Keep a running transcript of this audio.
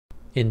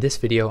In this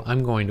video,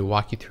 I'm going to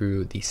walk you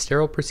through the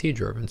sterile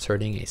procedure of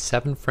inserting a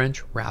 7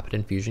 French rapid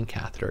infusion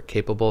catheter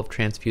capable of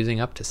transfusing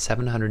up to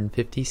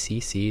 750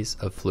 cc's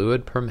of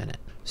fluid per minute.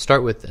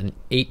 Start with an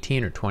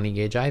 18 or 20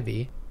 gauge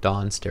IV,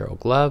 don sterile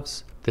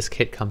gloves. This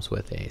kit comes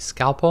with a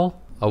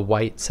scalpel, a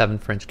white 7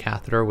 French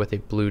catheter with a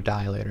blue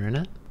dilator in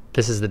it.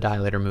 This is the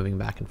dilator moving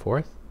back and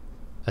forth.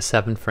 A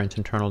 7 French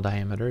internal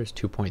diameter is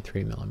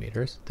 2.3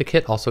 millimeters. The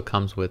kit also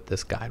comes with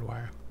this guide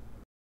wire.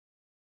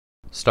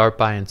 Start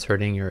by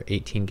inserting your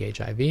 18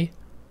 gauge IV,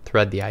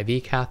 thread the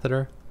IV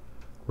catheter,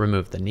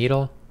 remove the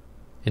needle,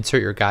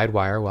 insert your guide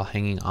wire while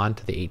hanging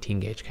onto the 18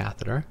 gauge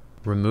catheter,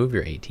 remove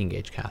your 18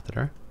 gauge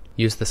catheter,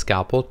 use the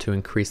scalpel to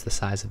increase the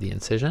size of the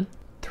incision,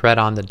 thread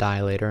on the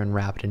dilator and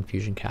rapid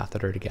infusion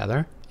catheter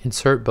together,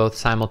 insert both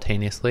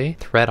simultaneously,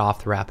 thread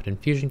off the rapid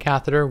infusion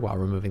catheter while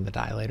removing the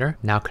dilator.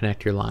 Now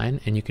connect your line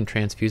and you can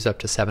transfuse up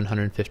to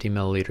 750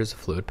 milliliters of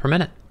fluid per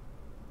minute.